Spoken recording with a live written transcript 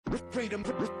Freedom,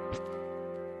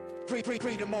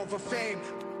 freedom over fame.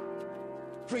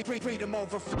 Freedom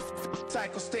over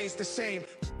cycle stays the same.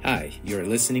 Hi, you're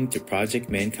listening to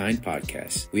Projectmankind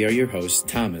podcast. We are your hosts,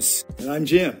 Thomas. And I'm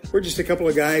Jim. We're just a couple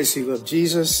of guys who love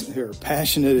Jesus, who are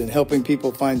passionate in helping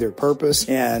people find their purpose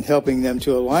and helping them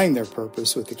to align their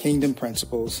purpose with the kingdom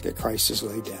principles that Christ has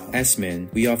laid down. As men,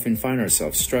 we often find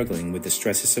ourselves struggling with the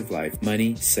stresses of life,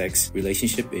 money, sex,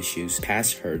 relationship issues,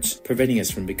 past hurts, preventing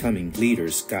us from becoming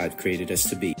leaders God created us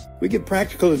to be. We give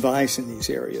practical advice in these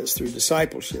areas through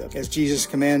discipleship, as Jesus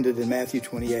commanded in Matthew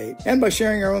 28, and by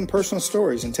sharing our own personal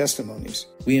stories and testimonies.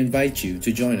 We invite you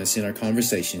to join us in our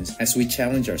conversations as we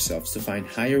challenge ourselves to find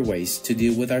higher ways to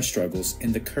deal with our struggles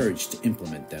and the courage to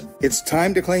implement them. It's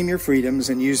time to claim your freedoms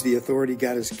and use the authority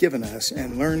God has given us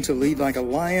and learn to lead like a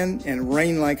lion and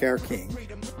reign like our King.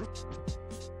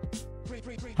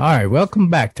 All right, welcome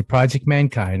back to Project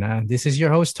Mankind. This is your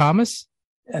host, Thomas.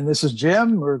 And this is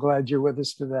Jim. We're glad you're with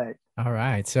us today. All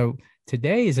right, so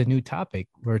today is a new topic.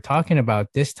 We're talking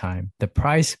about this time the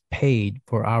price paid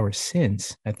for our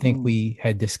sins. I think we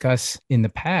had discussed in the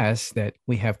past that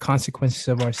we have consequences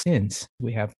of our sins.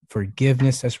 We have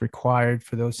forgiveness that's required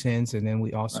for those sins. And then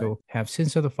we also have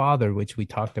sins of the Father, which we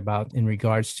talked about in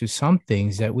regards to some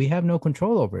things that we have no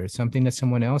control over. It's something that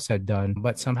someone else had done,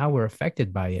 but somehow we're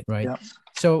affected by it, right? Yep.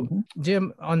 So,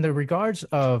 Jim, on the regards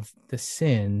of the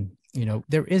sin,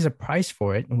 there is a price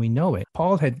for it, and we know it.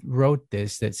 Paul had wrote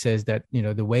this that says that,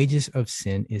 the wages of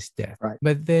sin is death. Right.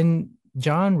 But then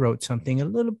John wrote something a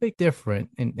little bit different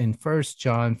in 1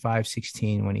 John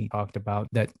 5:16 when he talked about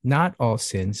that not all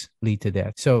sins lead to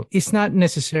death. So it's not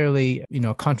necessarily,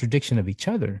 a contradiction of each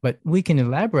other, but we can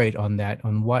elaborate on that,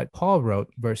 on what Paul wrote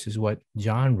versus what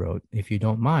John wrote, if you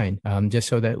don't mind, just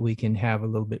so that we can have a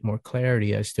little bit more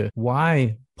clarity as to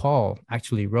why Paul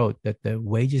actually wrote that the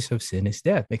wages of sin is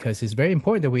death, because it's very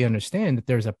important that we understand that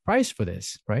there's a price for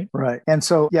this, right? Right. And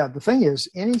so, the thing is,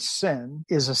 any sin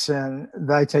is a sin.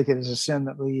 I take it as a sin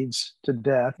that leads to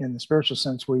death. In the spiritual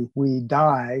sense, we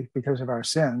die because of our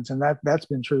sins. And that's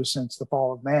been true since the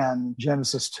fall of man,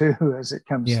 Genesis 2, as it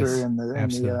comes through in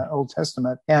the Old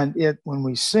Testament. And when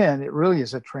we sin, it really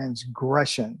is a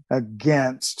transgression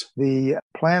against the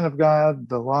plan of God,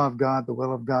 the law of God, the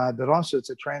will of God, but also it's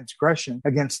a transgression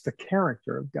against the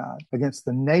character of God, against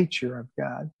the nature of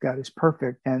God. God is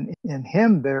perfect, and in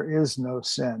him there is no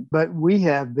sin. But we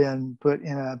have been put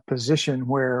in a position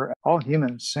where all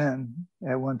humans sin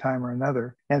at one time or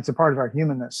another, and it's a part of our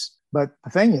humanness. But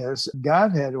the thing is,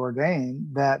 God had ordained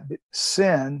that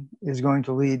sin is going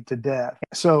to lead to death.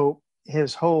 So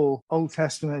his whole Old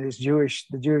Testament,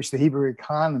 the Hebrew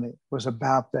economy was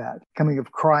about that. Coming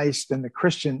of Christ and the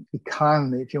Christian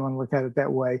economy, if you want to look at it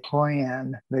that way,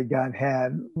 plan that God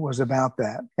had was about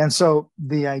that. And so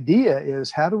the idea is,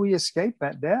 how do we escape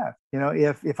that death?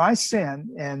 If I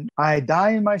sin and I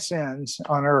die in my sins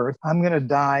on earth, I'm going to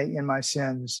die in my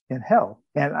sins in hell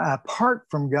and apart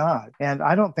from God. And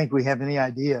I don't think we have any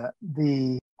idea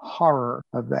the horror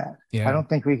of that. Yeah. I don't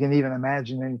think we can even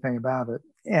imagine anything about it.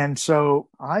 And so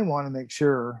I want to make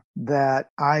sure that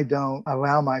I don't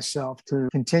allow myself to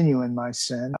continue in my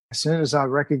sin. As soon as I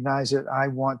recognize it, I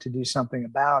want to do something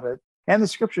about it. And the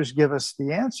scriptures give us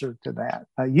the answer to that.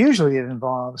 Usually it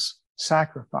involves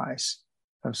sacrifice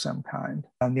of some kind.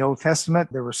 In the Old Testament,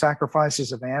 there were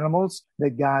sacrifices of animals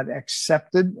that God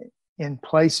accepted in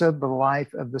place of the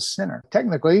life of the sinner.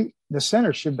 Technically, the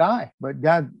sinner should die, but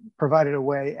God provided a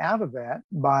way out of that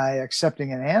by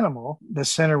accepting an animal. The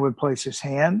sinner would place his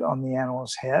hand on the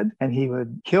animal's head and he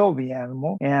would kill the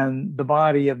animal, and the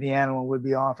body of the animal would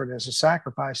be offered as a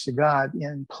sacrifice to God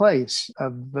in place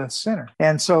of the sinner.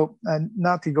 And so,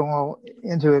 not to go all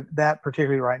into it that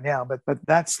particularly right now, but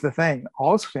that's the thing.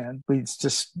 All sin leads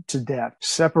to death,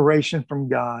 separation from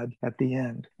God at the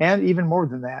end. And even more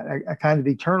than that, a kind of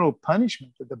eternal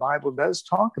punishment that the Bible does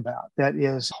talk about that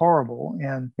is horrible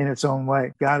and in its own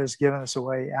way. God has given us a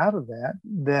way out of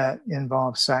that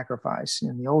involves sacrifice.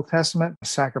 In the Old Testament, a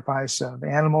sacrifice of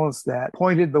animals that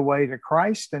pointed the way to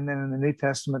Christ, and then in the New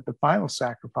Testament, the final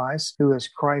sacrifice, who is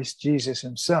Christ Jesus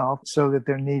himself, so that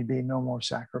there need be no more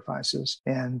sacrifices,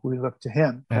 and we look to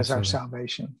him as our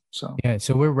salvation. So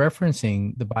we're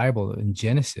referencing the Bible in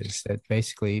Genesis, that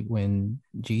basically when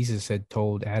Jesus had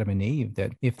told Adam and Eve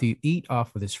that if you eat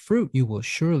off of this fruit, you will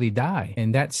surely die.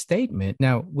 And that statement,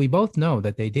 now we both know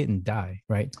that they didn't die,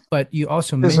 right? But you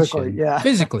also mentioned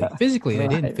physically, they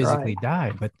didn't physically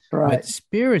die, but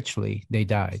spiritually they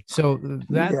died. So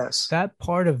that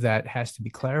part of that has to be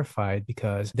clarified,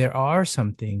 because there are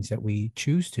some things that we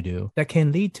choose to do that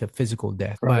can lead to physical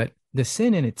death. Right. But the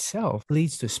sin in itself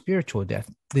leads to spiritual death.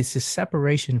 This is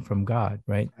separation from God,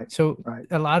 right? So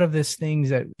a lot of these things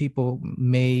that people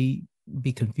may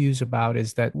be confused about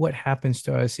is that what happens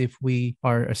to us if we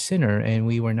are a sinner and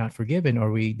we were not forgiven,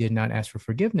 or we did not ask for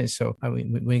forgiveness. So I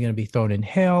mean, we're going to be thrown in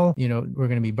hell, we're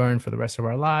going to be burned for the rest of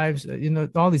our lives,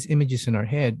 all these images in our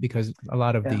head, because a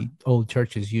lot of the old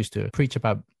churches used to preach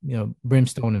about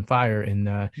brimstone and fire, and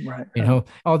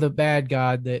all the bad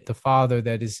God, the Father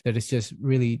that is just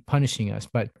really punishing us.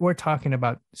 But we're talking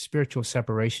about spiritual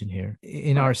separation here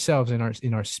in ourselves,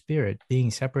 in our spirit.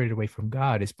 Being separated away from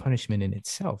God is punishment in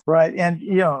itself. Right. And,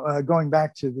 going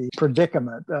back to the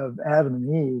predicament of Adam and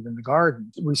Eve in the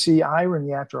garden, we see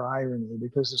irony after irony,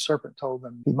 because the serpent told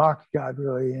them, he mocked God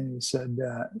really, and he said,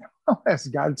 as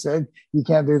God said, you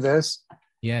can't do this.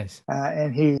 Yes.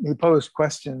 And he posed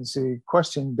questions. He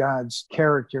questioned God's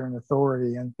character and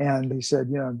authority. And he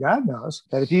said, God knows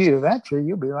that if you eat of that tree,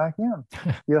 you'll be like him.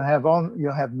 You'll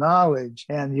have knowledge,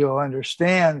 and you'll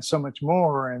understand so much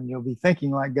more, and you'll be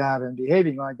thinking like God and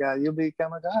behaving like God. You'll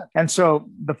become a God. And so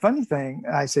the funny thing,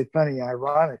 I say funny,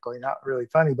 ironically, not really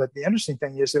funny, but the interesting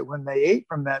thing is that when they ate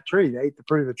from that tree, they ate the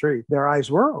fruit of the tree, their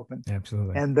eyes were open.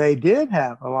 Absolutely. And they did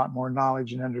have a lot more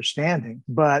knowledge and understanding.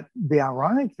 But the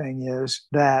ironic thing is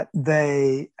that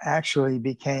they actually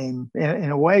became,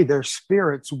 in a way, their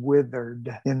spirits withered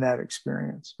in that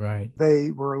experience. Right.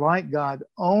 They were like God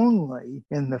only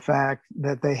in the fact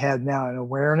that they had now an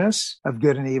awareness of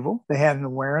good and evil. They had an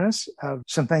awareness of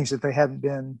some things that they hadn't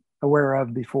been aware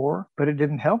of before, but it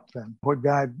didn't help them. What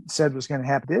God said was going to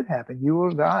happen did happen. You will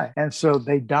die. And so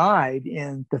they died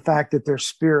in the fact that their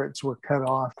spirits were cut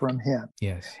off from him.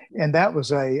 Yes. And that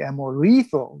was a more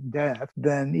lethal death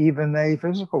than even a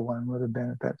physical one would have been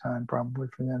at that time, probably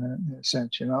for them in a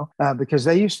sense, because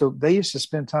they used to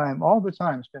spend time all the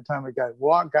time, with God.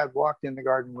 God walked in the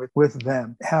garden with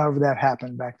them. However that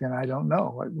happened back then, I don't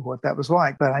know what that was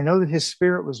like, but I know that his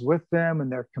spirit was with them,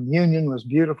 and their communion was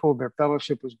beautiful. Their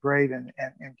fellowship was great and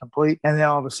complete. And then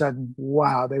all of a sudden,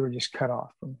 wow, they were just cut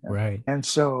off from him. Right. And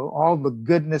so all the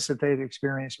goodness that they'd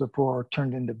experienced before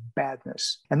turned into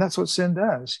badness. And that's what sin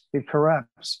does. It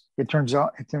corrupts. It turns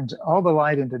all the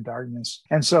light into darkness.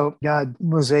 And so God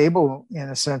was able, in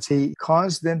a sense, he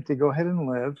caused them to go ahead and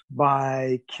live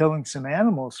by killing some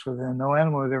animals for them. No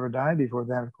animal had ever died before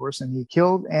that, of course. And he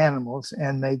killed animals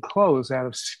and made clothes out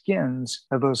of skins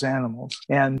of those animals.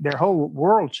 And their whole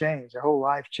world changed. Their whole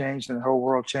life changed, and their whole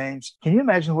world changed. Can you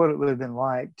imagine what it would have been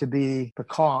like to be the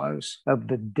cause of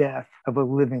the death of a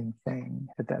living thing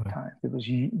at that time? It was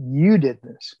you did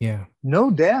this. Yeah.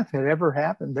 No death had ever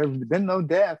happened. There had been no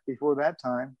death before that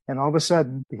time. And all of a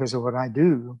sudden, because of what I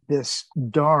do, this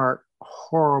dark,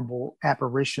 horrible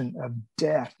apparition of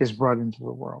death is brought into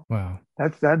the world. Wow.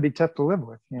 That'd be tough to live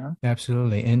with,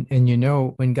 Absolutely. And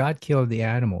when God killed the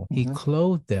animal, he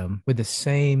clothed them with the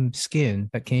same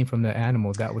skin that came from the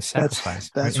animal that was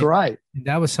sacrificed. That's right. And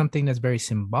that was something that's very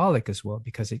symbolic as well,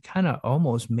 because it kind of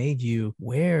almost made you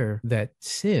wear that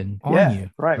sin on you.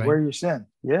 Right. Wear your sin.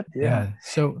 Yeah.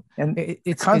 So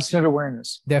it's constant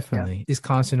awareness. Definitely. Yeah. It's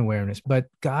constant awareness. But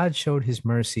God showed his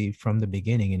mercy from the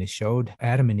beginning, and it showed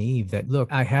Adam and Eve that,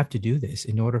 look, I have to do this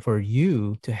in order for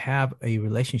you to have a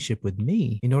relationship with me.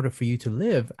 In order for you to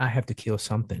live, I have to kill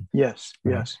something. Yes.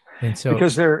 Right? Yes. And so,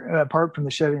 because apart from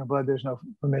the shedding of blood, there's no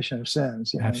remission of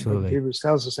sins. Absolutely. Hebrews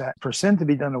tells us that for sin to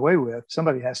be done away with,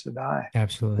 somebody has to die.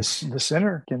 Absolutely. The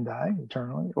sinner can die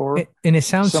eternally, or it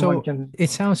sounds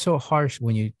so harsh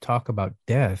when you talk about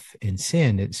death and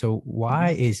sin. And so why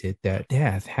is it that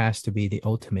death has to be the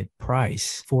ultimate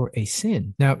price for a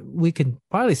sin? Now, we can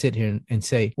probably sit here and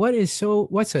say, what's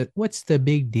the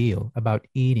big deal about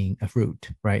eating a fruit,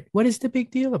 right? What is the big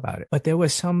deal about it? But there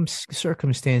was some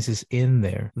circumstances in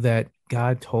there that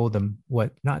God told them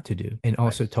what not to do, and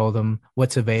also told them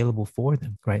what's available for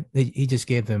them, right? He just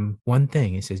gave them one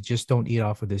thing. He says, just don't eat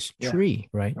off of this tree,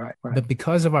 right? But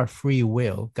because of our free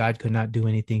will, God could not do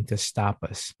anything to stop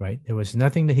us, right? There was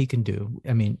nothing that he can do.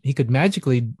 I mean, he could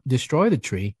magically destroy the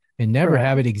tree and never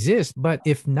have it exist. But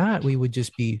if not, we would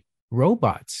just be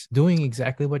robots doing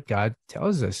exactly what God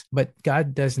tells us. But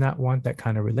God does not want that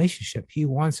kind of relationship. He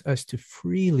wants us to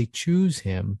freely choose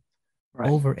him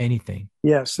over anything.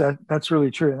 Yes, that's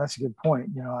really true. And that's a good point.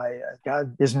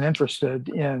 God isn't interested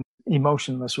in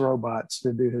emotionless robots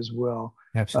to do his will.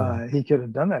 Absolutely. He could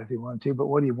have done that if he wanted to, but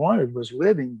what he wanted was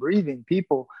living, breathing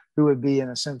people who would be, in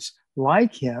a sense,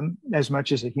 like him, as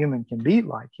much as a human can be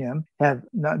like him, have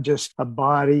not just a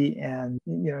body and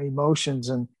emotions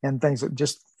and things, that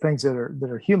just things that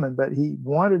are human, but he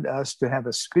wanted us to have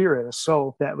a spirit, a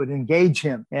soul that would engage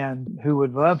him and who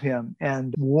would love him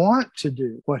and want to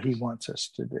do what he wants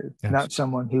us to do, not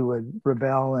someone who would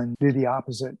rebel and do the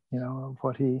opposite, of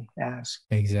what he asks.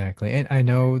 Exactly. And I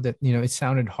know that, it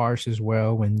sounded harsh as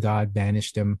well when God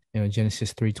banished them.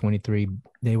 Genesis 3:23,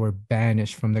 they were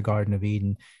banished from the Garden of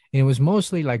Eden. And it was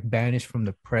mostly like banished from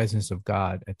the presence of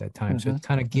God at that time. So it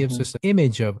kind of gives us an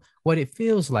image of what it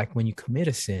feels like when you commit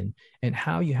a sin and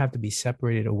how you have to be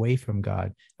separated away from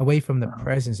God, away from the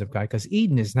presence of God, because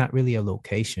Eden is not really a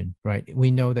location, right?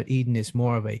 We know that Eden is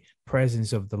more of a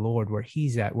presence of the Lord where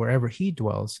he's at, wherever he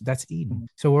dwells, that's Eden.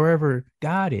 So wherever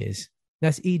God is,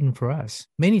 that's Eden for us.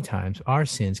 Many times our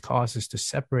sins cause us to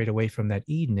separate away from that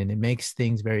Eden, and it makes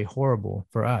things very horrible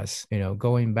for us.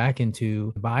 Going back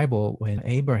into the Bible, when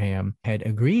Abraham had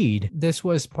agreed, this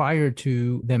was prior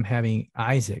to them having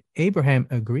Isaac. Abraham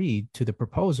agreed to the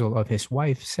proposal of his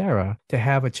wife, Sarah, to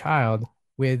have a child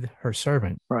with her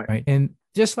servant. Right. And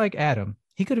just like Adam,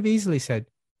 he could have easily said,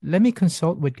 let me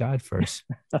consult with God first.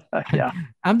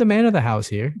 I'm the man of the house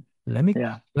here. Let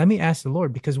me ask the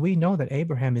Lord, because we know that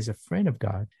Abraham is a friend of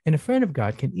God, and a friend of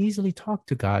God can easily talk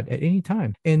to God at any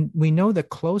time. And we know the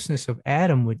closeness of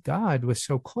Adam with God was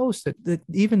so close that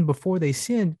even before they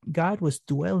sinned, God was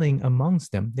dwelling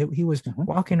amongst them. He was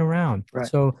walking around. Right.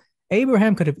 So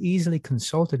Abraham could have easily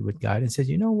consulted with God and said,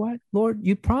 you know what, Lord,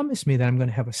 you promised me that I'm going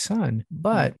to have a son,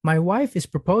 but my wife is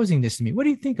proposing this to me. What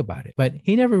do you think about it? But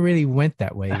he never really went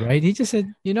that way, right? He just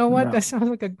said, you know what, that sounds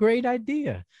like a great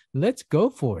idea. Let's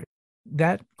go for it.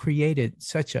 That created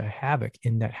such a havoc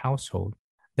in that household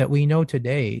that we know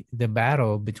today the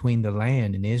battle between the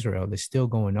land and Israel is still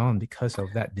going on because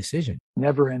of that decision.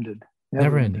 Never ended.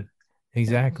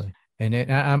 Exactly. And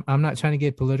I'm not trying to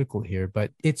get political here,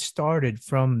 but it started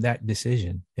from that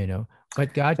decision,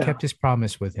 but God kept his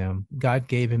promise with him. God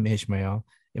gave him Ishmael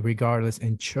regardless,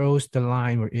 and chose the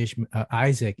line where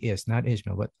Isaac is, not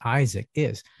Ishmael, but Isaac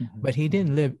is. But he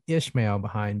didn't leave Ishmael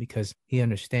behind because he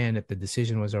understood that the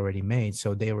decision was already made.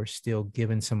 So they were still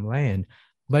given some land.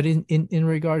 But in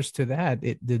regards to that,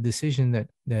 the decision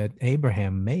that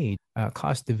Abraham made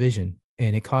caused division,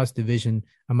 and it caused division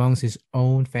amongst his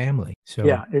own family. So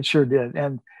yeah, it sure did.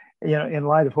 And in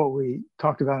light of what we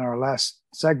talked about in our last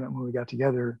segment when we got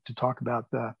together to talk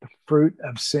about the fruit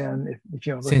of sin, if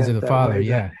you look sins at of the father,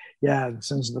 the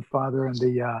sins of the father and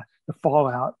the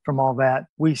fallout from all that,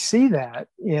 we see that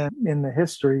in the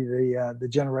history, the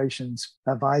generations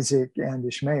of Isaac and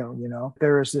Ishmael.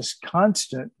 There is this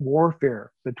constant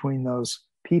warfare between those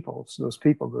people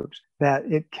groups, that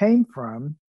it came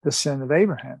from the sin of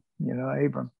Abraham,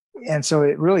 Abram. And so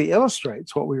it really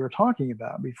illustrates what we were talking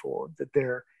about before, that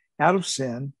there, out of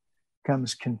sin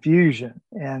comes confusion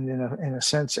and in a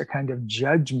sense, a kind of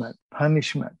judgment,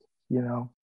 punishment,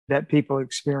 that people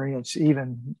experience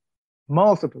even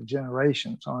multiple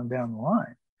generations on down the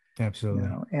line. Absolutely.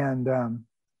 And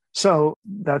so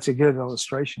that's a good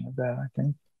illustration of that, I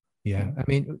think. Yeah. I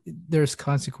mean, there's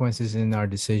consequences in our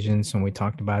decisions. And we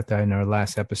talked about that in our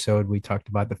last episode. We talked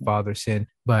about the father sin,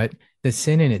 but the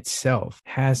sin in itself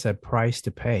has a price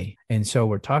to pay. And so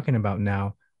we're talking about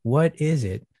now, what is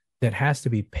it that has to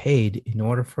be paid in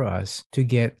order for us to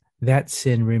get that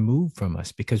sin removed from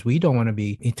us? Because we don't want to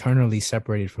be eternally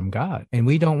separated from God, and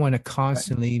we don't want to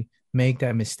constantly make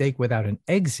that mistake without an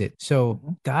exit.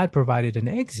 So God provided an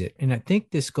exit. And I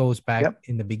think this goes back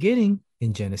in the beginning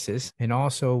in Genesis. And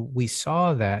also we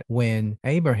saw that when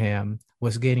Abraham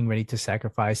was getting ready to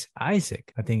sacrifice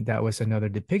Isaac. I think that was another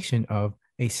depiction of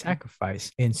a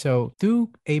sacrifice. And so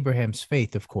through Abraham's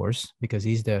faith, of course, because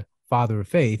he's the father of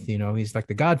faith, he's like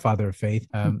the godfather of faith.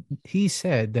 He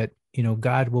said that,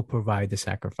 God will provide the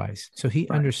sacrifice. So he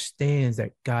understands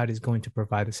that God is going to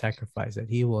provide the sacrifice, that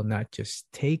he will not just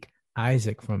take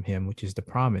Isaac from him, which is the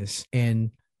promise,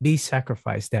 and be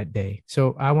sacrificed that day.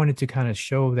 So I wanted to kind of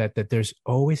show that there's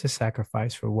always a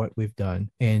sacrifice for what we've done.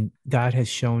 And God has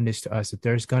shown this to us, that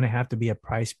there's going to have to be a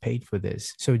price paid for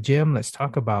this. So Jim, let's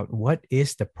talk about what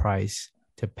is the price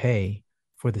to pay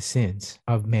for the sins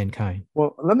of mankind.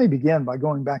 Well, let me begin by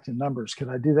going back to Numbers. Could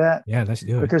I do that? Yeah, let's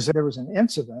do it. Because there was an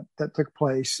incident that took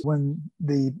place when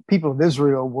the people of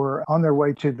Israel were on their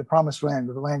way to the promised land,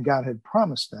 the land God had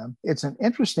promised them. It's an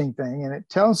interesting thing, and it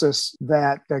tells us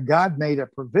that God made a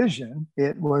provision.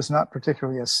 It was not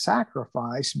particularly a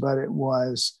sacrifice, but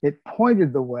it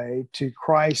pointed the way to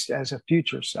Christ as a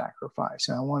future sacrifice.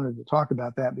 And I wanted to talk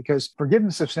about that because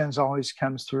forgiveness of sins always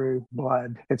comes through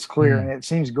blood. It's clear, and it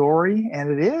seems gory, and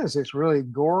it's really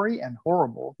gory and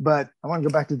horrible. But I want to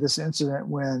go back to this incident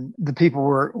when the people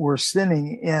were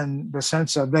sinning in the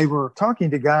sense of they were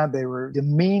talking to God, they were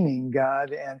demeaning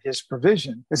God and his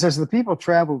provision. It says the people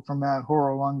traveled from Mount Hor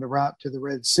along the route to the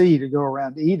Red Sea to go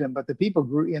around Edom, but the people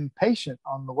grew impatient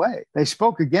on the way. They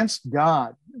spoke against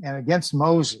God and against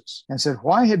Moses and said,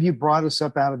 "Why have you brought us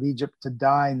up out of Egypt to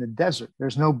die in the desert?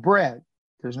 There's no bread.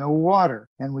 There's no water,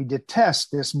 and we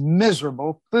detest this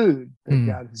miserable food that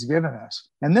God has given us."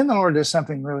 And then the Lord does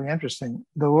something really interesting.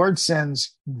 The Lord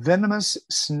sends venomous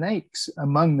snakes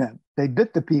among them. They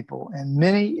bit the people, and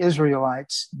many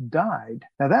Israelites died.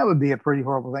 Now, that would be a pretty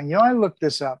horrible thing. I looked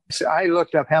this up. I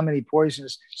looked up how many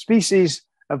poisonous species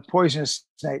of poisonous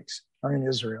snakes are in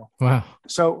Israel. Wow.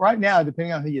 So right now,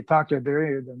 depending on who you talk to, there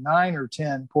are either 9 or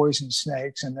 10 poison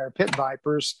snakes, and there are pit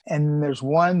vipers, and there's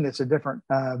one that's a different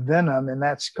venom, and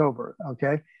that's cobra.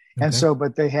 Okay. And so,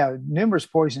 but they have numerous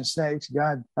poison snakes.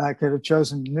 God could have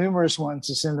chosen numerous ones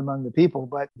to send among the people,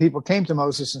 but people came to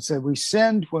Moses and said, "We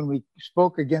sinned when we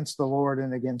spoke against the Lord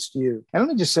and against you." And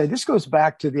let me just say, this goes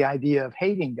back to the idea of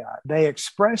hating God. They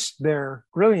expressed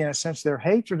really, in a sense, their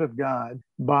hatred of God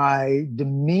by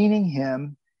demeaning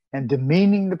him and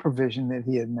demeaning the provision that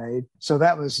he had made. So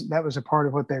that was a part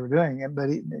of what they were doing. But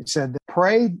it said,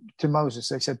 pray to Moses.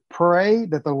 They said, pray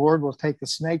that the Lord will take the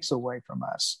snakes away from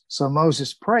us. So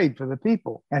Moses prayed for the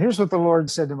people. And here's what the Lord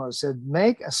said to Moses, said,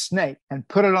 make a snake and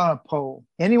put it on a pole.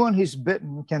 Anyone who's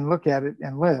bitten can look at it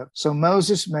and live. So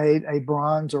Moses made a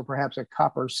bronze or perhaps a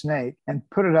copper snake and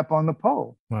put it up on the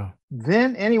pole. Wow.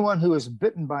 Then anyone who was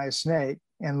bitten by a snake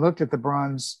and looked at the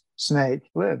bronze snake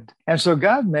lived. And so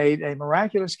God made a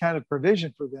miraculous kind of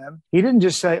provision for them. He didn't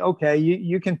just say, okay,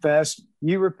 you confessed,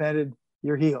 you repented,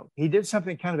 you're healed. He did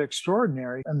something kind of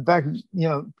extraordinary. In fact,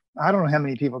 I don't know how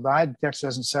many people died. The text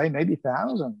doesn't say, maybe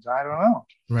thousands. I don't know.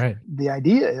 Right. The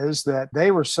idea is that they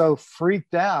were so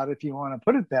freaked out, if you want to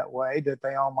put it that way, that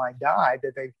they all might die,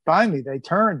 that they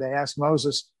turned. They asked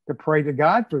Moses to pray to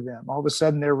God for them. All of a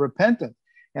sudden they're repentant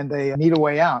and they need a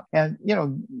way out. And,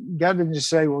 God didn't just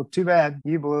say, well, too bad,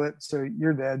 you blew it, so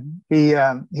you're dead.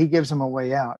 He gives them a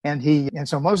way out. And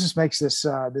so Moses makes this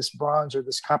bronze or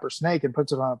this copper snake and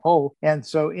puts it on a pole. And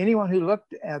so anyone who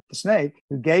looked at the snake,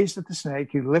 who gazed at the snake,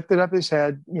 who lifted up his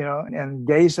head, and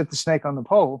gazed at the snake on the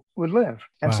pole would live.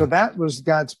 And so that was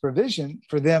God's provision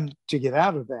for them to get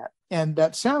out of that. And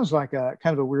that sounds like a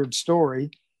kind of a weird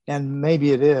story. And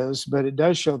maybe it is, but it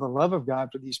does show the love of God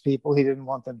for these people. He didn't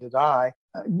want them to die.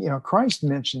 Christ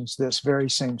mentions this very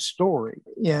same story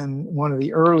in one of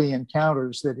the early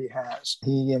encounters that he has.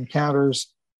 He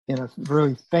encounters in a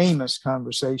really famous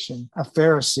conversation a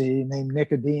Pharisee named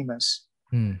Nicodemus.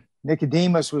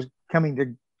 Nicodemus was coming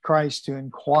to Christ to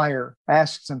inquire,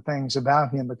 ask some things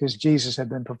about him because Jesus had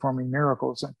been performing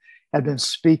miracles and had been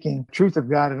speaking truth of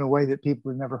God in a way that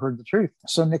people had never heard the truth.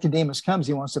 So Nicodemus comes,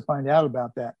 he wants to find out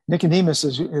about that. Nicodemus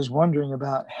is wondering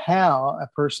about how a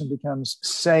person becomes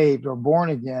saved or born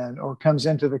again or comes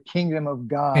into the kingdom of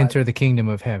God. Enter the kingdom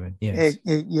of heaven, yes.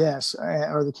 Yes,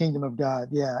 or the kingdom of God,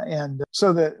 yeah. And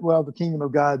so the kingdom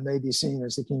of God may be seen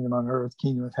as the kingdom on earth,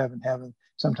 kingdom of heaven.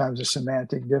 Sometimes a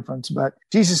semantic difference. But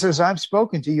Jesus says, I've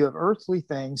spoken to you of earthly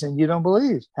things and you don't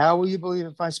believe. How will you believe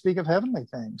if I speak of heavenly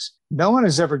things? No one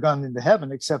has ever gone into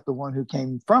heaven except the one who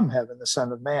came from heaven, the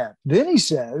Son of Man. Then he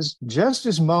says, just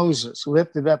as Moses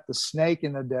lifted up the snake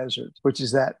in the desert, which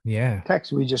is that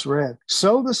text we just read,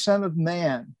 so the Son of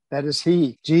Man, that is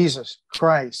he, Jesus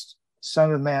Christ,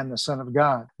 Son of Man, the Son of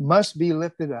God, must be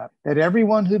lifted up, that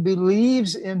everyone who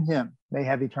believes in him may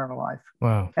have eternal life.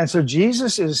 Wow. And so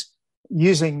Jesus is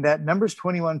using that Numbers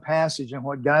 21 passage and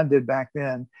what God did back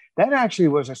then. That actually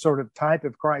was a sort of type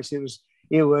of Christ.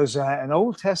 It was an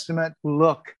Old Testament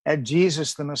look at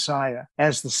Jesus, the Messiah,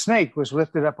 as the snake was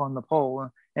lifted up on the pole,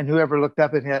 and whoever looked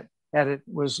up at it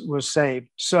was saved.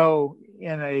 So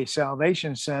in a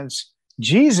salvation sense,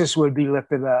 Jesus would be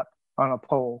lifted up on a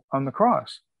pole on the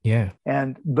cross. Yeah.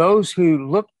 And those who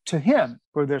look to him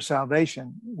for their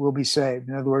salvation will be saved.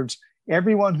 In other words,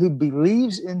 everyone who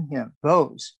believes in him,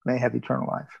 those may have eternal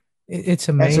life. It's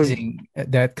amazing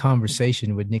that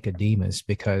conversation with Nicodemus,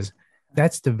 because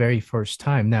that's the very first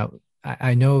time. Now,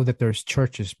 I know that there's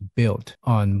churches built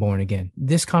on born again.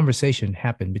 This conversation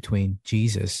happened between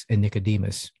Jesus and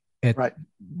Nicodemus at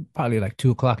probably like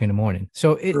 2:00 in the morning.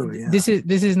 So this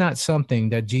is not something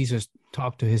that Jesus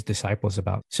talked to his disciples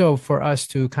about. So for us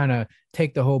to kind of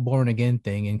take the whole born again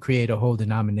thing and create a whole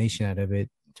denomination out of it,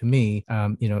 to me,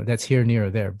 that's here, near, or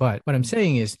there. But what I'm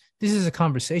saying is this is a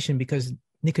conversation because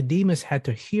Nicodemus had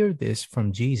to hear this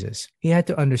from Jesus. He had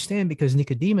to understand, because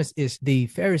Nicodemus is the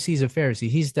Pharisees of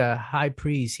Pharisees. He's the high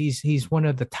priest. He's one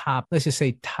of the top, let's just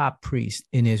say top priests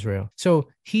in Israel. So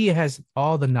he has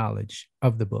all the knowledge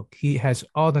of the book. He has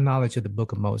all the knowledge of the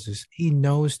book of Moses. He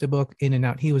knows the book in and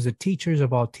out. He was a teacher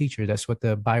of all teachers. That's what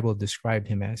the Bible described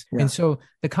him as. Yeah. And so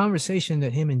the conversation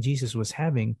that him and Jesus was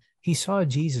having, he saw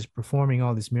Jesus performing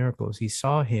all these miracles. He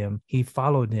saw him. He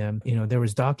followed him. There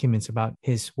was documents about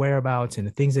his whereabouts and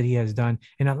the things that he has done.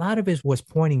 And a lot of it was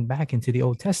pointing back into the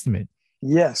Old Testament.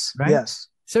 Yes. Right? Yes.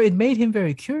 So it made him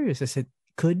very curious. I said,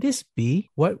 could this be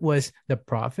what was the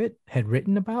prophet had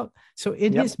written about? So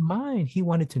in his mind, he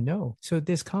wanted to know. So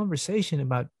this conversation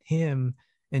about him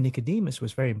and Nicodemus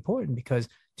was very important, because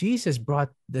Jesus brought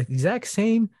the exact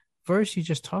same verse you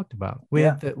just talked about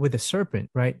with the serpent,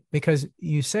 right? Because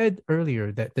you said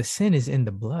earlier that the sin is in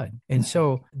the blood. And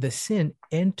so the sin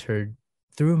entered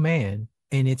through man,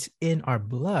 and it's in our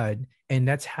blood, and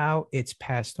that's how it's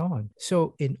passed on.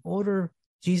 So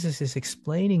Jesus is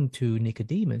explaining to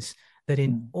Nicodemus that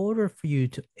in order for you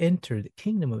to enter the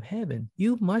kingdom of heaven,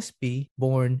 you must be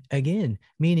born again,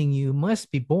 meaning you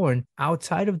must be born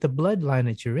outside of the bloodline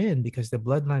that you're in, because the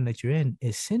bloodline that you're in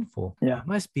is sinful. You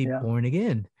must be born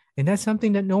again. And that's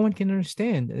something that no one can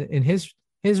understand. And his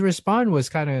response was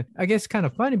kind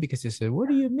of funny, because he said, what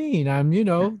do you mean? I'm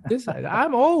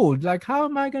old. Like, how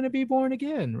am I going to be born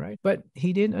again? Right. But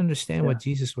he didn't understand what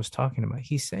Jesus was talking about.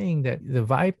 He's saying that the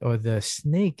viper or the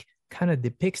snake kind of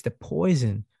depicts the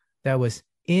poison that was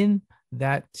in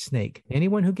that snake.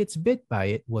 Anyone who gets bit by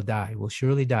it will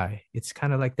surely die. It's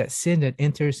kind of like that sin that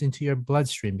enters into your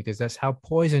bloodstream, because that's how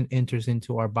poison enters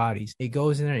into our bodies. It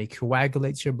goes in there, it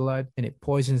coagulates your blood, and it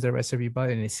poisons the rest of your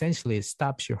body. And essentially it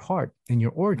stops your heart and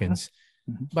your organs.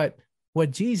 But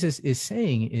what Jesus is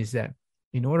saying is that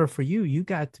in order for you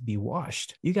got to be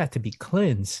washed. You got to be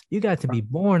cleansed. You got to be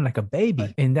born like a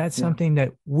baby. And that's something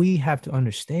that we have to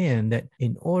understand, that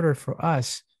in order for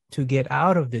us to get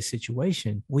out of this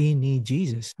situation, we need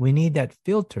Jesus. We need that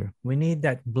filter. We need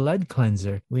that blood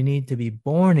cleanser. We need to be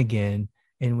born again.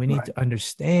 And we need to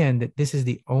understand that this is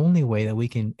the only way that we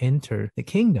can enter the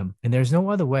kingdom. And there's no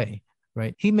other way,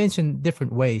 right? He mentioned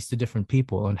different ways to different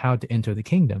people on how to enter the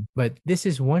kingdom. But this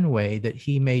is one way that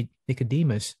he made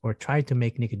Nicodemus, or tried to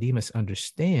make Nicodemus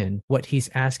understand what he's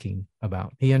asking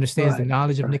about. He understands the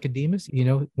knowledge of Nicodemus.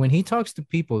 When he talks to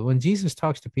people, when Jesus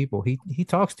talks to people, he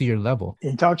talks to your level.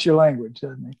 He talks your language,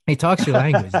 doesn't he? He talks your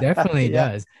language. Definitely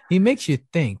does. He makes you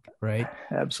think, right?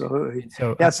 Absolutely.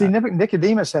 So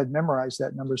Nicodemus had memorized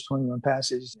that Numbers 21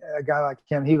 passage. A guy like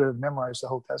him, he would have memorized the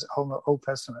whole Old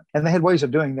Testament. And they had ways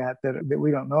of doing that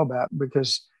we don't know about,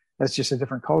 because that's just a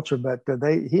different culture. But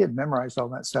he had memorized all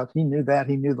that stuff. He knew that.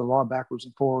 He knew the law backwards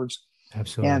and forwards.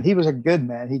 Absolutely. And he was a good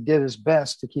man. He did his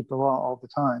best to keep the law all the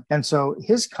time. And so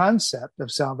his concept of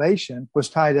salvation was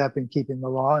tied up in keeping the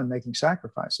law and making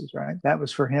sacrifices, right? That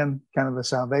was for him kind of a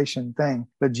salvation thing.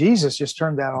 But Jesus just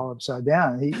turned that all upside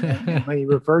down. When he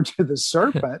referred to the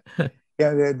serpent,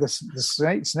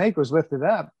 the snake was lifted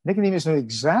up. Nicodemus knew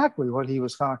exactly what he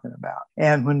was talking about.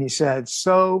 And when he said,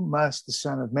 so must the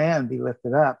Son of Man be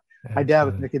lifted up, I doubt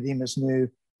if Nicodemus knew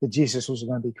that Jesus was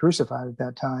going to be crucified at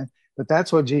that time, but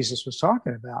that's what Jesus was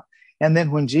talking about. And then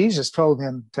when Jesus told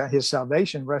him that his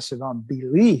salvation rested on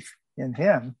belief in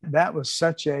him, that was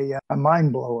such a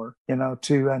mind blower,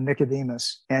 to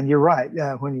Nicodemus. And you're right.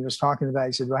 When he was talking about it,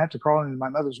 he said, do I have to crawl into my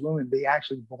mother's womb and be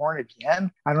actually born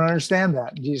again? I don't understand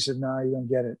that. And Jesus said, no, you don't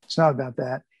get it. It's not about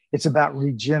that. It's about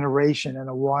regeneration and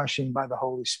a washing by the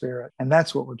Holy Spirit. And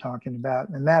that's what we're talking about.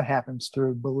 And that happens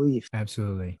through belief.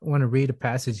 Absolutely. I want to read a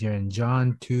passage here in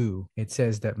John 2. It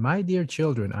says that, my dear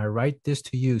children, I write this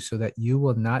to you so that you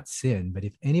will not sin. But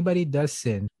if anybody does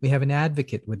sin, we have an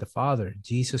advocate with the Father,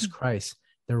 Jesus Christ,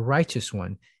 the righteous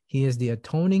one. He is the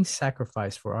atoning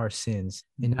sacrifice for our sins,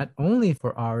 and not only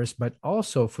for ours, but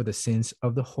also for the sins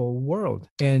of the whole world.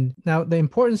 And now the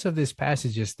importance of this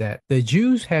passage is that the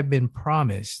Jews have been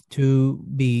promised to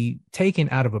be taken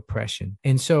out of oppression.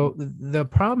 And so the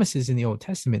promises in the Old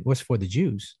Testament was for the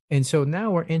Jews. And so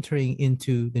now we're entering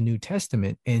into the New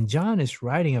Testament, and John is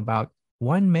writing about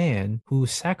one man who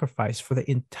sacrificed for the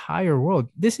entire world.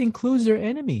 This includes their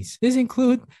enemies. This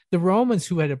includes the Romans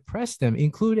who had oppressed them,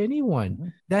 include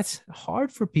anyone. That's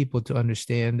hard for people to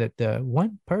understand, that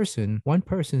one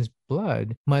person's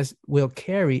blood will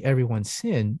carry everyone's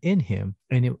sin in him,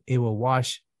 and it will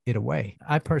wash it away.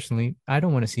 I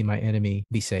don't want to see my enemy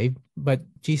be saved, but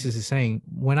Jesus is saying,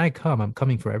 when I come, I'm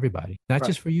coming for everybody, not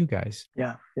just for you guys.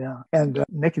 Yeah. And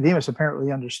Nicodemus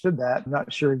apparently understood that. I'm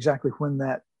not sure exactly when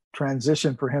that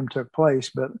transition for him took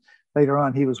place, but later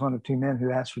on, he was one of two men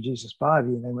who asked for Jesus' body,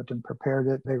 and they went and prepared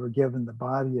it. They were given the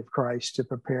body of Christ to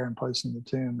prepare and place in the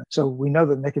tomb. So we know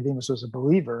that Nicodemus was a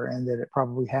believer and that it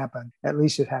probably happened, at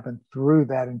least it happened through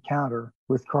that encounter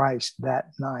with Christ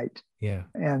that night. Yeah.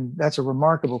 And that's a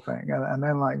remarkable thing. A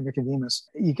man like Nicodemus,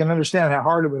 you can understand how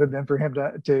hard it would have been for him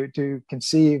to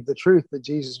conceive the truth that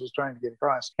Jesus was trying to get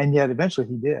across. And yet eventually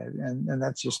he did. And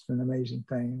that's just an amazing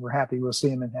thing. We're happy we'll see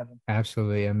him in heaven.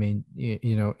 Absolutely. I mean,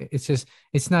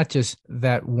 it's not just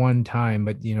that one time,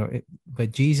 but,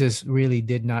 but Jesus really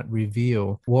did not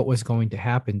reveal what was going to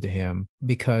happen to him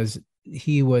because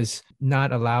he was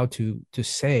not allowed to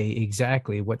say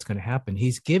exactly what's going to happen.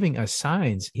 He's giving us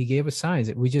signs. He gave us signs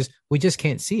that we just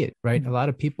can't see it, right? Mm-hmm. A lot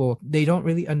of people, they don't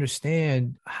really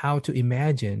understand how to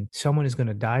imagine someone is going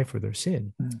to die for their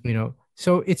sin,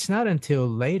 So it's not until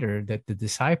later that the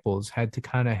disciples had to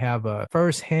kind of have a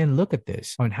firsthand look at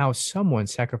this on how someone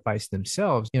sacrificed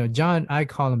themselves. John, I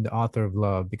call him the author of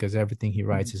love because everything he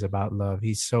writes is about love.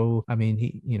 He's so,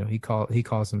 he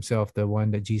calls himself the one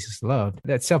that Jesus loved.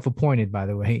 That's self-appointed, by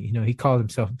the way. He called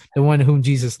himself the one whom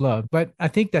Jesus loved. But I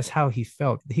think that's how he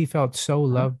felt. He felt so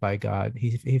loved by God.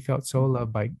 He felt so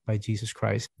loved by Jesus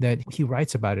Christ that he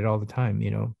writes about it all the time.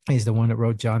 He's the one that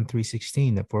wrote John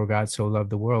 3:16, that for God so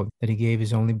loved the world that he gave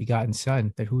his only begotten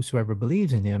son, that whosoever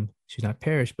believes in him should not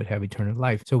perish but have eternal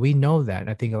life. So we know that.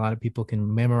 I think a lot of people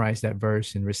can memorize that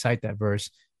verse and recite that verse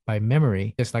by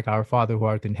memory, just like our Father who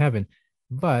art in heaven.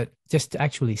 But just to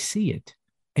actually see it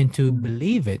and to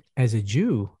believe it as a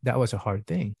Jew, that was a hard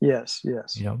thing. Yes.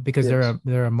 Because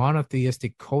they're a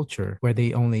monotheistic culture where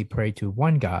they only pray to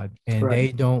one God, and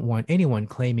they don't want anyone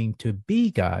claiming to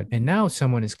be God. And now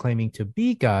someone is claiming to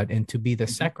be God and to be the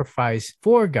sacrifice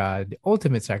for God, the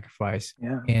ultimate sacrifice,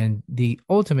 and the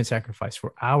ultimate sacrifice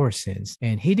for our sins.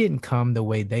 And he didn't come the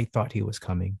way they thought he was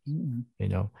coming, and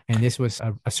this was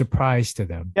a surprise to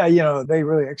them. Yeah, they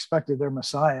really expected their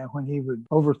Messiah when he would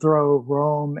overthrow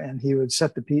Rome and he would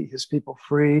set his people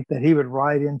free, that he would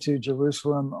ride into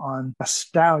Jerusalem on a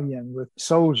stallion with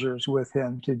soldiers with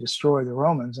him to destroy the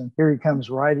Romans. And here he comes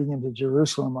riding into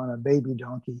Jerusalem on a baby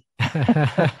donkey.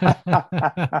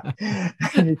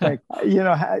 And you think,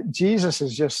 Jesus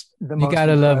is just the most. You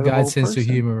gotta love God's person. sense of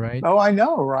humor, right? Oh, I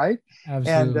know, right?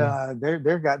 Absolutely. And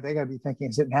they got to be thinking,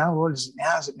 is it now, Lord? Is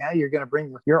it now you're going to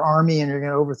bring your army and you're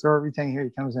going to overthrow everything? Here he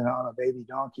comes in on a baby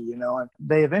donkey, And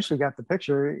they eventually got the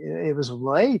picture. It was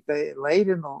late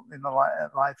in the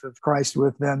life of Christ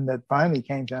with them that finally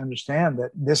came to understand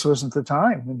that this wasn't the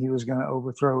time when he was going to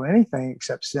overthrow anything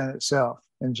except sin itself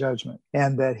and judgment,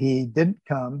 and that he didn't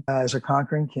come as a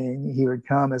conquering king. He would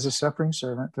come as a suffering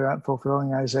servant,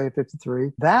 fulfilling Isaiah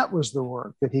 53. That was the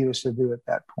work that he was to do at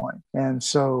that point. And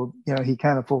so, he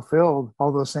kind of fulfilled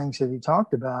all those things that he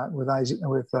talked about with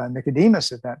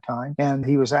Nicodemus at that time. And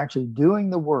he was actually doing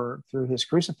the work through his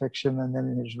crucifixion and then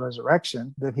in his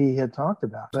resurrection that he had talked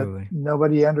about. Absolutely. But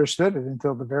nobody understood it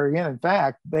until the very end. In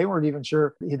fact, they weren't even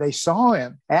sure. They saw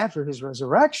him after his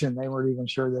resurrection. They weren't even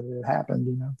sure that it had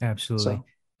happened, Absolutely. So,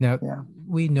 now,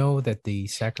 we know that the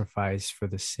sacrifice for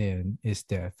the sin is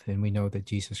death, and we know that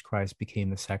Jesus Christ became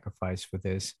the sacrifice for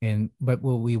this. But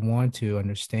what we want to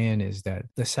understand is that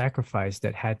the sacrifice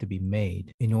that had to be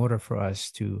made in order for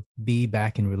us to be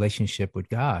back in relationship with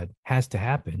God has to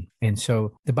happen. And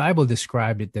so the Bible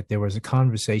described it that there was a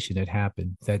conversation that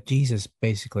happened, that Jesus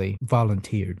basically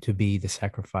volunteered to be the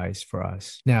sacrifice for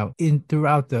us. Now,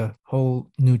 throughout the whole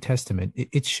New Testament,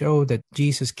 it showed that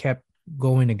Jesus kept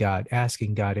going to God,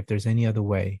 asking God if there's any other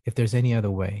way,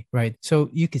 right? So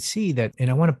you could see that, and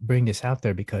I want to bring this out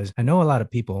there because I know a lot of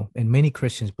people and many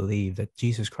Christians believe that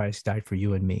Jesus Christ died for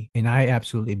you and me. And I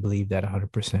absolutely believe that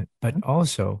 100%. But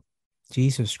also,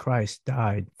 Jesus Christ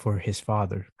died for his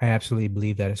Father. I absolutely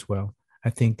believe that as well.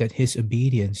 I think that his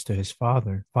obedience to his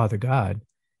Father God,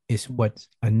 is what's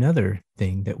another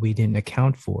thing that we didn't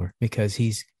account for, because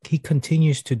he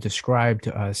continues to describe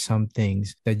to us some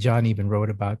things that John even wrote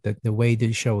about, that the way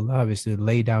to show love is to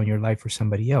lay down your life for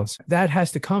somebody else. That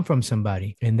has to come from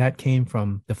somebody, and that came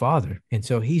from the Father. And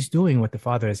so he's doing what the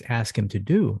Father has asked him to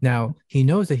do. Now, he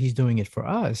knows that he's doing it for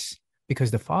us,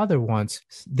 because the Father wants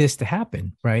this to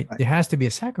happen, right? There has to be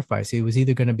a sacrifice. It was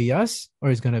either going to be us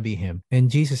or it's going to be him. And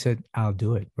Jesus said, I'll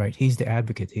do it, right? He's the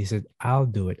advocate. He said, I'll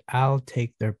do it. I'll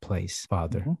take their place,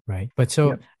 Father, right? But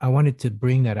so I wanted to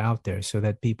bring that out there so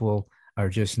that people are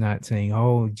just not saying,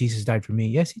 oh, Jesus died for me.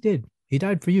 Yes, he did. He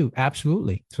died for you.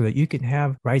 Absolutely. So that you can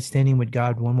have right standing with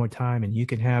God one more time, and you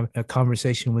can have a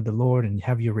conversation with the Lord and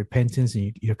have your repentance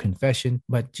and your confession.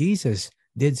 But Jesus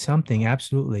did something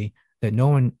absolutely that no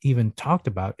one even talked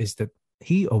about, is that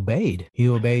he obeyed. He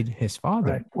obeyed his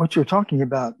father. Right. What you're talking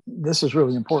about, this is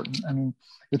really important. I mean,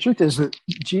 the truth is that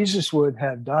Jesus would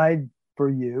have died for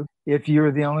you if you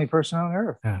were the only person on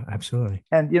earth. Yeah, absolutely.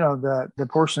 And the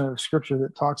portion of scripture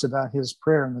that talks about his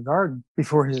prayer in the garden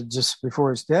before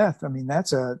his death, I mean,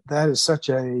 that is such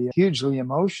a hugely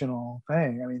emotional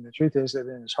thing. I mean, the truth is that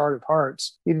in his heart of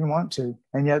hearts, he didn't want to.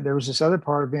 And yet there was this other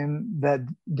part of him that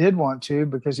did want to,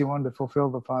 because he wanted to fulfill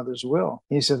the Father's will.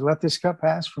 He said, let this cup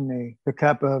pass from me, the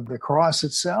cup of the cross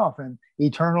itself and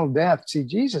eternal death. See,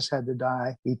 Jesus had to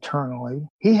die eternally.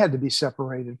 He had to be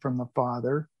separated from the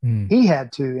Father. He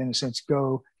had to, in a sense,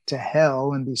 go to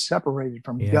hell and be separated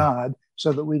from God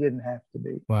so that we didn't have to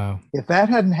be. Wow. If that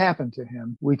hadn't happened to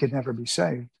him, we could never be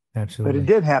saved. Absolutely. But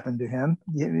it did happen to him.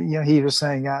 He was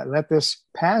saying, let this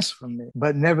pass from me,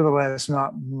 but nevertheless,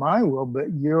 not my will,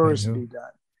 but yours be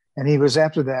done. And he was,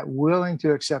 after that, willing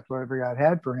to accept whatever God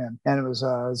had for him. And it was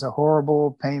a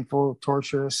horrible, painful,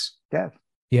 torturous death.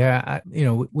 Yeah,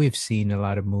 we've seen a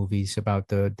lot of movies about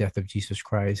the death of Jesus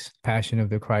Christ. Passion of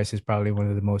the Christ is probably one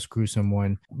of the most gruesome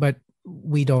one, but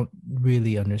we don't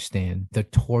really understand the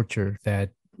torture that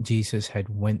Jesus had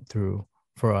went through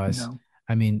for us. No.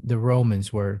 I mean, the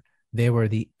Romans were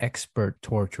the expert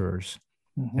torturers.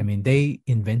 Mm-hmm. I mean, they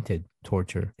invented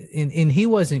torture, and he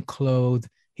wasn't clothed.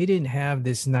 He didn't have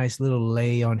this nice little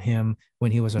lay on him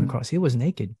when he was on the cross. He was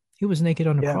naked. He was naked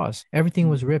on the cross. Everything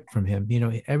was ripped from him.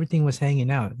 Everything was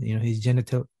hanging out. His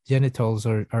genitals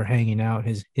are hanging out.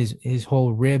 His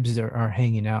whole ribs are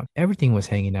hanging out. Everything was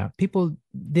hanging out. People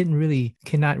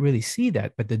cannot really see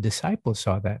that, but the disciples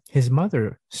saw that. His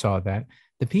mother saw that.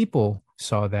 The people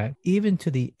saw that. Even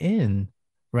to the end,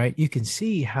 right? You can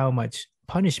see how much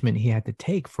punishment he had to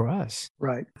take for us.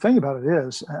 Right. The thing about it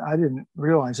is, I didn't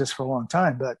realize this for a long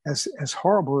time, but as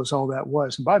horrible as all that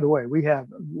was, and by the way, we have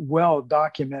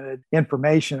well-documented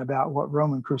information about what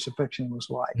Roman crucifixion was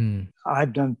like.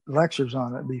 I've done lectures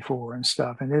on it before and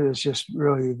stuff, and it is just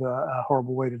really a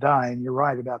horrible way to die. And you're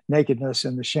right about nakedness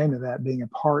and the shame of that being a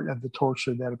part of the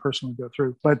torture that a person would go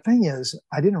through. But the thing is,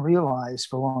 I didn't realize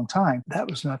for a long time that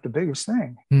was not the biggest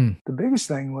thing. The biggest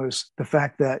thing was the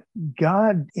fact that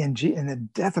God in the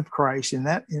death of Christ,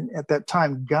 at that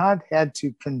time, God had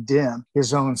to condemn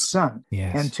his own son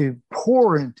and to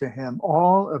pour into him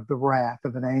all of the wrath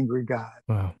of an angry God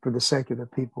for the sake of the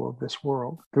people of this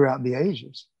world throughout the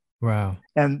ages. Wow.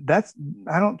 And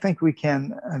I don't think we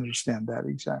can understand that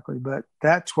exactly, but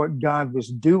that's what God was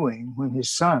doing when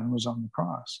his son was on the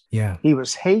cross. Yeah. He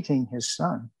was hating his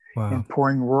son and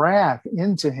pouring wrath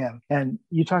into him. And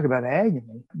you talk about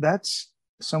agony, that's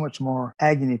so much more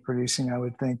agony producing, I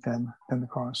would think, than the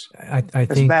cross. I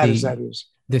think as bad as that is.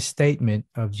 The statement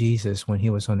of Jesus when he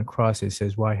was on the cross, it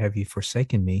says, "Why have you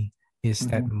forsaken me?" is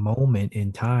that moment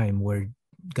in time where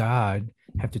God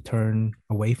had to turn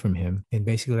away from him and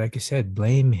basically, like you said,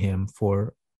 blame him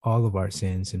for all of our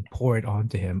sins and pour it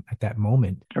onto him at that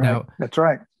moment. Right. Now, that's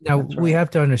right. We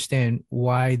have to understand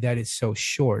why that is so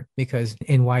short,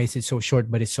 and why is it so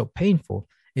short, but it's so painful,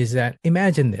 is that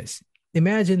imagine this.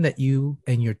 Imagine that you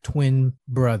and your twin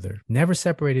brother never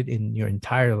separated in your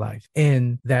entire life.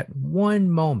 And that one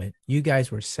moment, you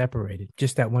guys were separated.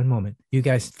 Just that one moment. You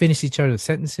guys finished each other's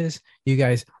sentences. You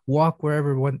guys walk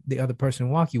wherever the other person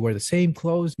walked. You wear the same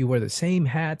clothes. You wear the same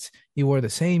hats. You wore the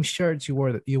same shirts. You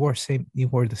wore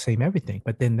the same everything.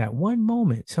 But then that one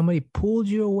moment, somebody pulled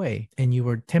you away and you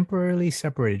were temporarily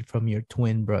separated from your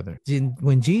twin brother.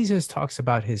 When Jesus talks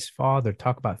about his Father,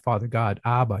 Father God,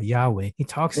 Abba, Yahweh, he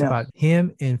talks about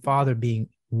him and Father being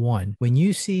one. When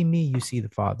you see me, you see the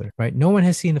Father, right? No one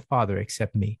has seen the Father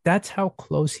except me. That's how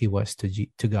close he was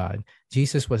to God.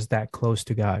 Jesus was that close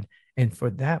to God. And for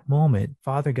that moment,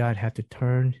 Father God had to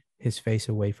turn his face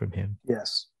away from him.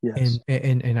 Yes.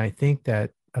 And I think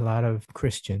that a lot of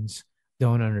Christians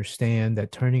don't understand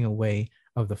that turning away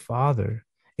of the Father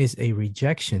is a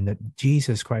rejection that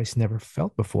Jesus Christ never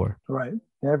felt before. Right.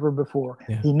 Never before.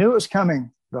 Yeah. He knew it was coming,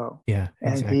 though. Yeah.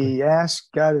 And he asked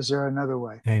God, is there another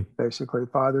way? Hey. Basically,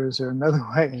 Father, is there another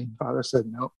way? And Father said,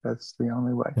 no, that's the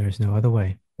only way. There's no other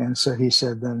way. And so he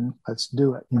said, then let's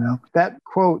do it. That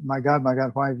quote, my God,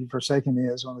 why have you forsaken me,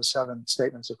 is one of the 7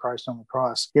 statements of Christ on the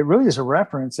cross. It really is a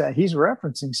reference that he's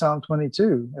referencing Psalm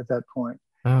 22 at that point,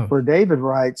 where David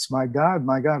writes, my God,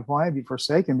 why have you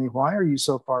forsaken me? Why are you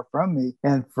so far from me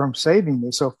and from saving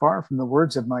me, so far from the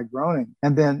words of my groaning?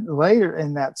 And then later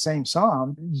in that same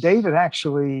Psalm, David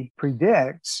actually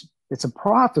predicts It's a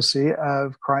prophecy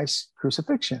of Christ's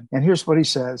crucifixion. And here's what he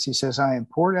says. He says, I am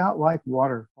poured out like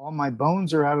water. All my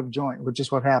bones are out of joint, which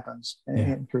is what happens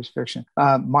in crucifixion.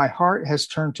 My heart has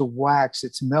turned to wax.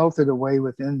 It's melted away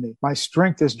within me. My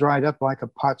strength is dried up like a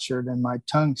potsherd, and my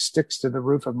tongue sticks to the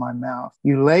roof of my mouth.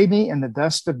 You lay me in the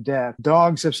dust of death.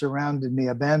 Dogs have surrounded me.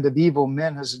 A band of evil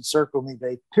men has encircled me.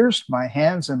 They pierced my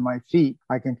hands and my feet.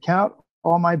 I can count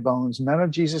all my bones. None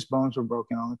of Jesus' bones were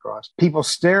broken on the cross. People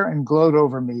stare and gloat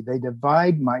over me. They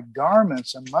divide my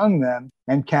garments among them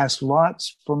and cast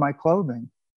lots for my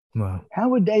clothing. Wow. How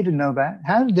would David know that?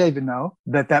 How did David know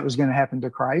that that was going to happen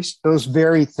to Christ? Those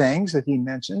very things that he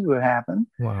mentioned would happen.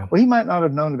 Wow. Well, he might not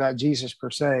have known about Jesus per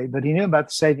se, but he knew about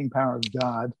the saving power of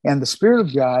God. And the Spirit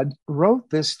of God wrote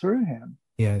this through him.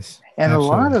 Yes. And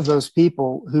absolutely. a lot of those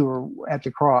people who were at the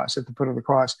cross, at the foot of the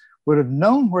cross, would have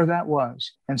known where that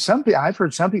was. And I've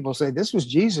heard some people say this was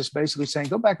Jesus basically saying,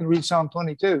 go back and read Psalm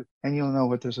 22 and you'll know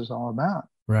what this is all about.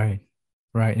 Right.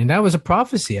 Right. And that was a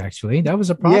prophecy, actually. That was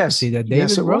a prophecy that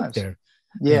David wrote there.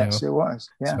 Yes, it was.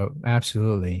 Yeah. So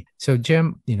absolutely. So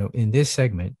Jim, in this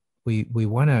segment, we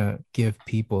want to give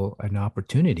people an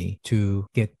opportunity to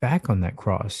get back on that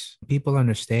cross. People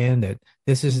understand that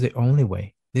this is the only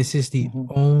way. This is the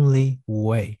only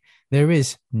way. There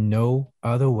is no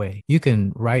other way. You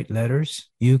can write letters.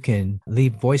 You can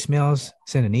leave voicemails,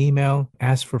 send an email,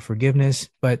 ask for forgiveness.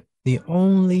 But the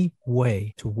only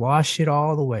way to wash it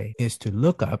all away is to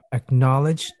look up,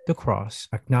 acknowledge the cross,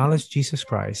 acknowledge Jesus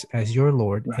Christ as your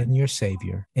Lord and your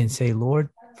Savior, and say, Lord,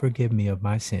 forgive me of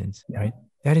my sins, right?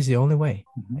 That is the only way.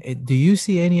 Do you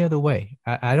see any other way?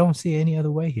 I don't see any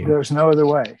other way here. There's no other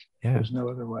way. Yeah. There's no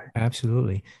other way.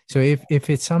 Absolutely. So if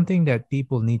it's something that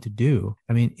people need to do,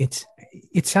 I mean,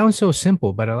 it sounds so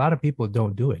simple, but a lot of people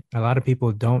don't do it. A lot of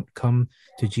people don't come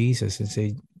to Jesus and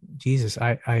say, Jesus,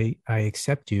 I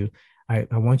accept you. I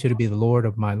want you to be the Lord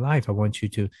of my life. I want you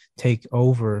to take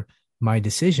over my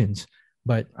decisions.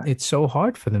 But it's so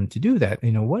hard for them to do that.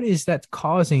 What is that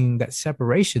causing that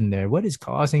separation there? What is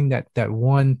causing that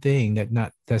one thing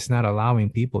that's not allowing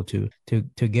people to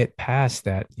get past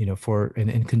that,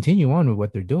 and continue on with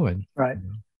what they're doing? Right.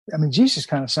 I mean, Jesus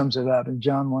kind of sums it up in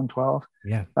John 1:12.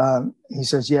 Yeah. He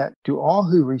says, yet to all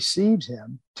who received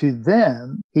him, to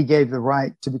them he gave the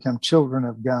right to become children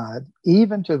of God,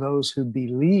 even to those who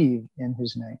believe in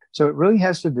his name. So it really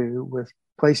has to do with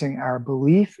placing our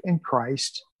belief in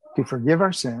Christ to forgive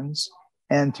our sins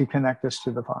and to connect us to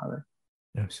the Father.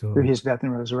 Absolutely. Through his death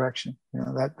and resurrection.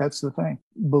 That's the thing.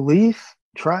 Belief,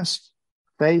 trust,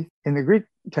 faith. In the Greek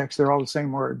text, they're all the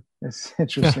same word. It's an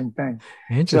interesting thing.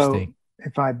 Interesting. So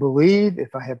if I believe,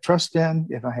 if I have trust in,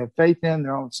 if I have faith in,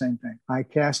 they're all the same thing. I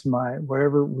cast my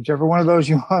whichever one of those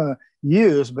you want to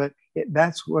use, but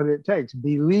that's what it takes.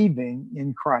 Believing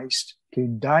in Christ to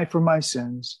die for my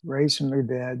sins, raise from the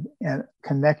dead, and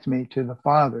connect me to the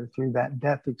Father through that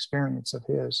death experience of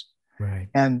his. Right.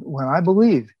 And when I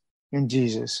believe in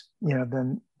Jesus,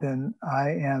 then I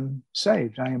am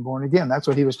saved. I am born again. That's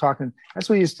what he was talking. That's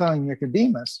what he was telling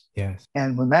Nicodemus. Yes.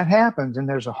 And when that happens, and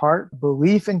there's a heart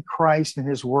belief in Christ and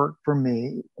his work for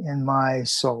me, in my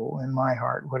soul, in my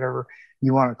heart, whatever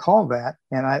you want to call that,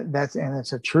 and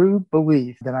it's a true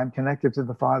belief that I'm connected to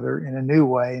the Father in a new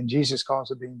way, and Jesus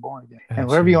calls it being born again. Absolutely. And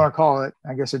whatever you want to call it,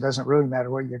 I guess it doesn't really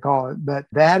matter what you call it, but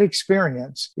that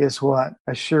experience is what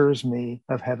assures me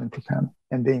of heaven to come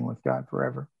and being with God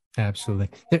forever. Absolutely.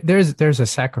 There's a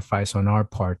sacrifice on our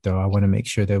part, though. I want to make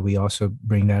sure that we also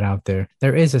bring that out there.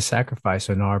 There is a sacrifice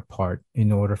on our part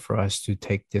in order for us to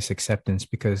take this acceptance,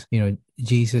 because,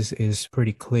 Jesus is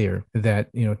pretty clear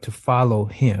that, to follow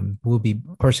him will be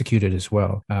persecuted as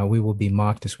well. We will be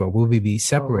mocked as well. We'll be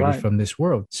separated from this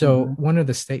world. So one of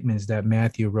the statements that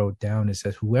Matthew wrote down is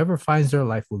that whoever finds their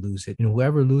life will lose it, and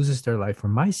whoever loses their life for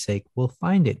my sake will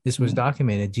find it. This was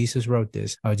documented. Jesus wrote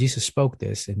this. Jesus spoke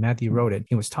this, and Matthew wrote it.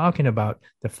 He was talking about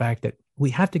the fact that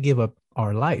we have to give up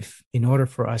our life in order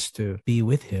for us to be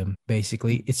with him.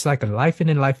 Basically, it's like a life in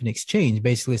and life in exchange.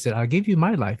 Basically, said, I'll give you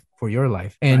my life for your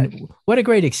life. And what a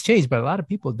great exchange. But a lot of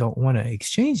people don't want to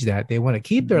exchange that. They want to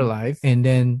keep their life and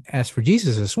then ask for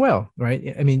Jesus as well,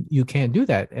 right? I mean, you can't do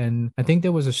that. And I think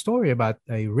there was a story about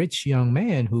a rich young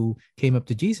man who came up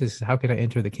to Jesus. How can I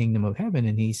enter the kingdom of heaven?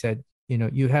 And he said,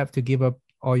 you have to give up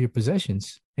all your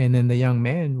possessions. And then the young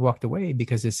man walked away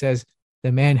because it says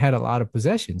the man had a lot of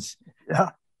possessions. Yeah.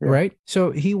 Right.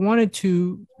 So he wanted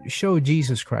to show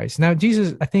Jesus Christ. Now,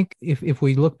 Jesus, I think if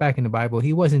we look back in the Bible,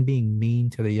 he wasn't being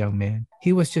mean to the young man.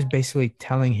 He was just basically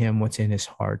telling him what's in his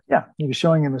heart. Yeah. He was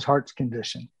showing him his heart's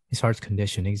condition. His heart's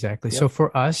condition. Exactly. Yep. So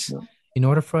for us, in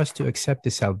order for us to accept the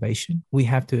salvation, we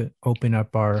have to open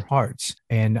up our hearts.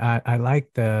 And I like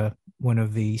the one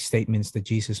of the statements that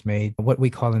Jesus made, what we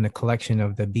call in the collection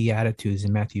of the Beatitudes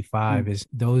in Matthew 5 is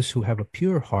those who have a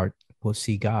pure heart will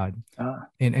see God.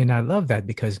 And I love that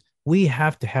because we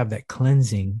have to have that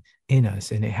cleansing in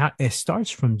us. And it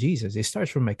starts from Jesus. It starts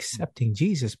from accepting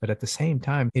Jesus. But at the same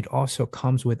time, it also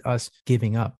comes with us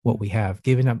giving up what we have,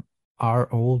 giving up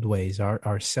our old ways,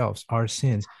 ourselves, our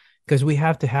sins, because we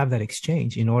have to have that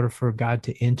exchange in order for God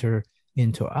to enter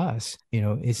into us. You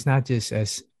know, it's not just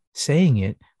as saying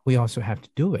it, we also have to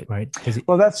do it, right?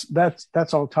 Well,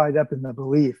 that's all tied up in the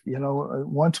belief. You know,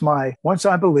 once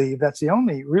I believe, that's the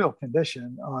only real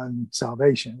condition on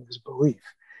salvation is belief.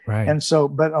 Right. And so,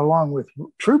 but along with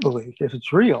true belief, if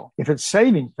it's real, if it's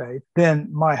saving faith, then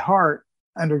my heart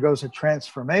undergoes a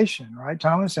transformation, right,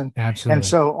 Thomas? Absolutely. And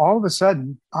so all of a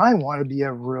sudden, I want to be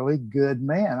a really good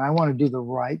man. I want to do the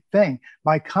right thing.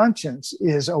 My conscience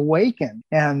is awakened,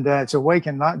 and it's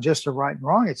awakened not just to right and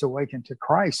wrong. It's awakened to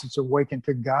Christ. It's awakened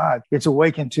to God. It's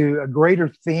awakened to a greater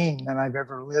thing than I've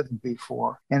ever lived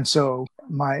before. And so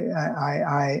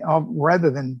I'll, rather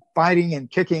than fighting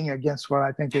and kicking against what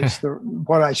I think is the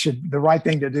right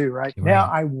thing to do, right? Now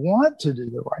I want to do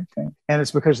the right thing. And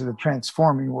it's because of the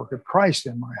transforming work of Christ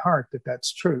in my heart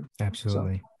that's true.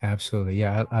 Absolutely. So. Absolutely.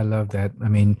 Yeah, I love that. I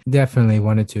mean, definitely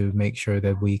wanted to make sure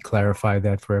that we clarify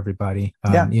that for everybody.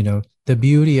 You know, the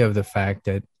beauty of the fact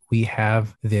that we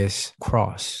have this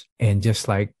cross, and just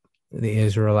like the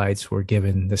Israelites were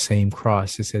given the same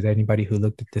cross, it said, anybody who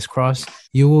looked at this cross,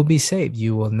 you will be saved.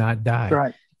 You will not die. That's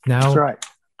right. Now, that's right.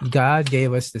 God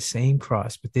gave us the same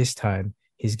cross, but this time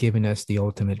He's given us the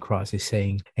ultimate cross. He's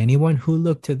saying, anyone who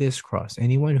looked to this cross,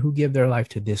 anyone who give their life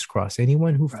to this cross,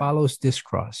 anyone who follows this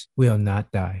cross will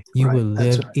not die. You will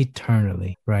live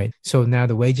eternally, right? So now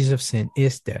the wages of sin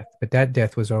is death, but that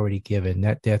death was already given.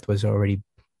 That death was already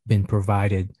been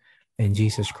provided, and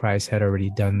Jesus Christ had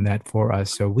already done that for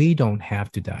us. So we don't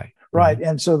have to die. Right.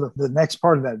 And so the next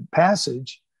part of that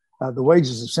passage, the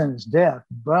wages of sin is death,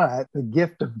 but the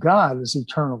gift of God is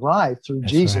eternal life through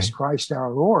Jesus Christ our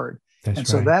Lord.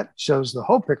 So that shows the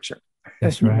whole picture.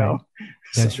 That's right.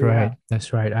 That's right.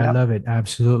 That's right. I love it.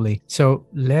 Absolutely. So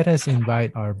let us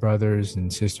invite our brothers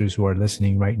and sisters who are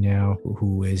listening right now,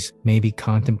 who is maybe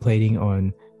contemplating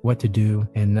on what to do,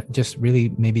 and just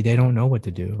really maybe they don't know what to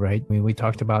do, right? I mean, we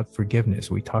talked about forgiveness.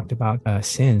 We talked about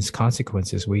sins,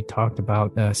 consequences. We talked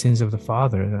about sins of the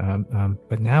father.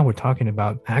 But now we're talking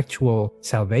about actual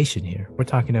salvation here. We're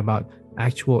talking about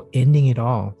actual ending it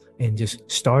all and just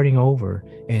starting over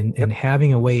and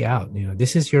having a way out. You know,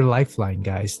 this is your lifeline,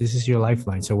 guys. This is your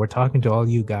lifeline. So we're talking to all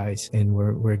you guys, and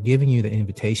we're giving you the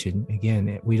invitation.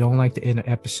 Again, we don't like to end an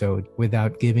episode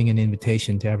without giving an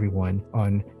invitation to everyone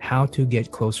on how to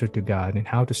get closer to God and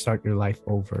how to start your life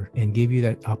over, and give you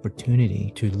that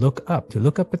opportunity to look up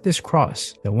at this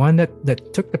cross, the one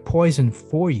that took the poison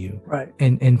for you. Right.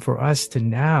 And for us to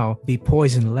now be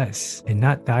poisonless and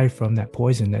not die from that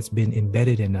poison that's been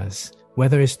embedded in us,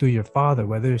 whether it's through your father,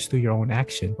 whether it's through your own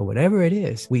action, but whatever it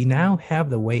is, we now have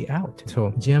the way out.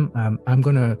 So Jim, I'm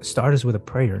going to start us with a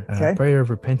prayer, a prayer of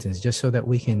repentance, just so that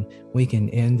we can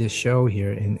end this show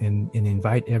here and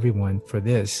invite everyone for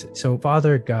this. So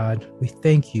Father God, we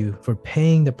thank you for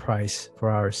paying the price for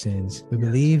our sins. We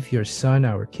believe your son,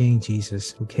 our King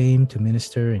Jesus, who came to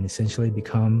minister and essentially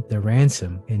become the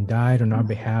ransom and died on our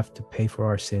behalf to pay for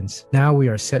our sins. Now we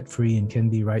are set free and can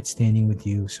be right standing with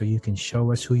you, so you can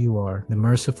show us who you are, the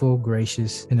merciful,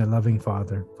 gracious, and a loving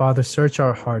Father. Father, search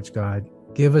our hearts, God.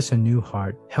 Give us a new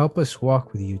heart. Help us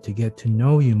walk with you to get to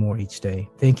know you more each day.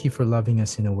 Thank you for loving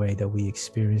us in a way that we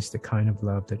experience the kind of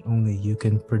love that only you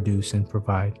can produce and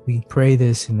provide. We pray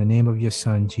this in the name of your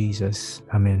Son, Jesus.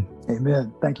 Amen.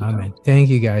 Amen. Thank you. Amen. Tom. Thank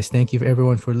you, guys. Thank you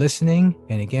everyone for listening.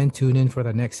 And again, tune in for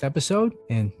the next episode,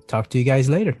 and talk to you guys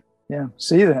later. Yeah.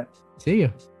 See you then. See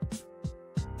you.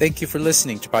 Thank you for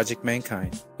listening to Project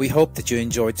Mankind. We hope that you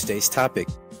enjoyed today's topic.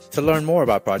 To learn more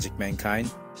about Project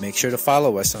Mankind, make sure to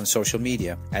follow us on social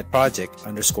media at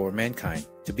Project_Mankind.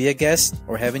 To be a guest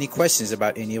or have any questions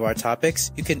about any of our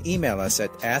topics, you can email us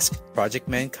at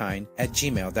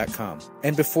askprojectmankind@gmail.com.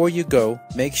 And before you go,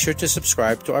 make sure to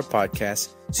subscribe to our podcast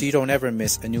so you don't ever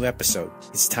miss a new episode.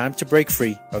 It's time to break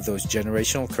free of those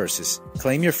generational curses.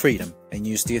 Claim your freedom and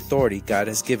use the authority God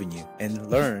has given you, and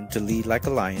learn to lead like a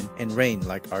lion and reign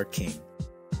like our King.